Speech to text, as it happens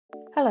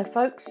Hello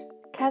folks,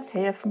 Kaz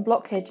here from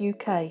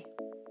BlockheadUK. I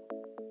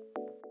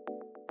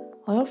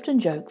often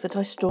joke that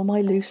I store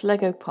my loose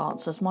Lego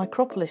parts as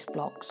Micropolis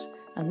blocks,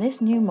 and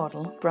this new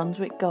model,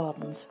 Brunswick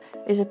Gardens,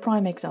 is a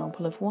prime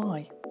example of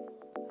why.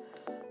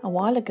 A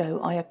while ago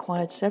I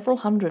acquired several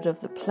hundred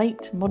of the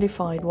plate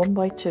modified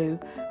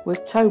 1x2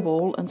 with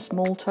Towball and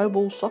small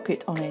Towball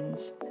socket on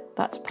ends.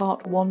 That's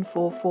part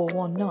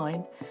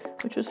 14419,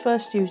 which was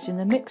first used in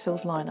the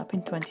Mixels lineup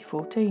in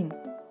 2014.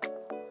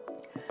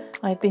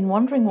 I had been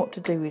wondering what to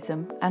do with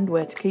them and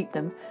where to keep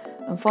them,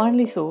 and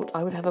finally thought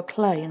I would have a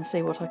play and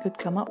see what I could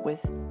come up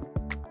with.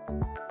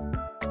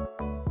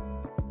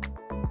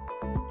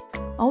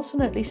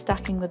 Alternately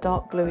stacking the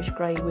dark bluish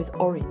grey with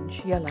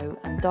orange, yellow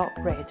and dark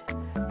red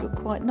looked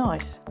quite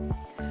nice,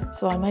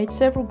 so I made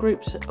several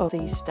groups of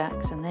these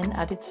stacks and then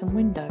added some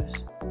windows.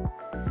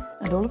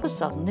 And all of a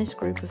sudden this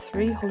group of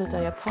 3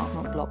 holiday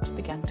apartment blocks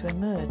began to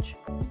emerge.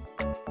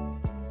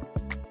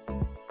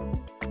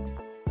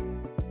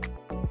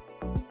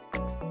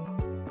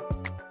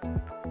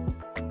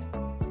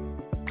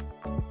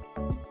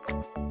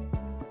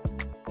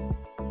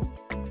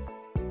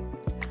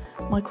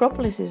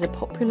 Micropolis is a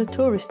popular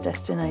tourist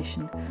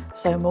destination,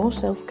 so more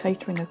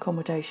self-catering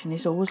accommodation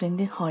is always in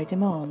high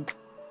demand.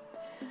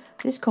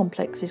 This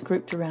complex is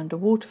grouped around a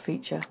water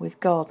feature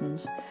with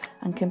gardens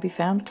and can be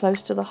found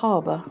close to the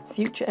harbour,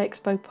 future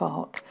Expo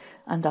Park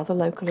and other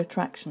local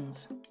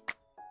attractions.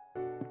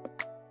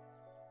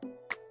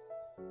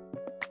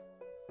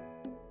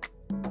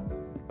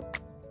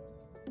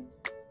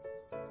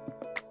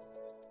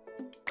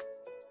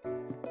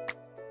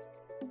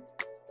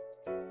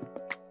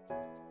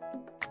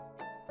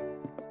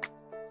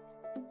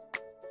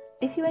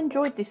 If you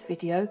enjoyed this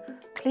video,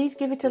 please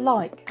give it a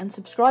like and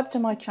subscribe to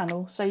my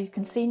channel so you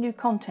can see new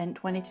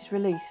content when it is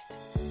released.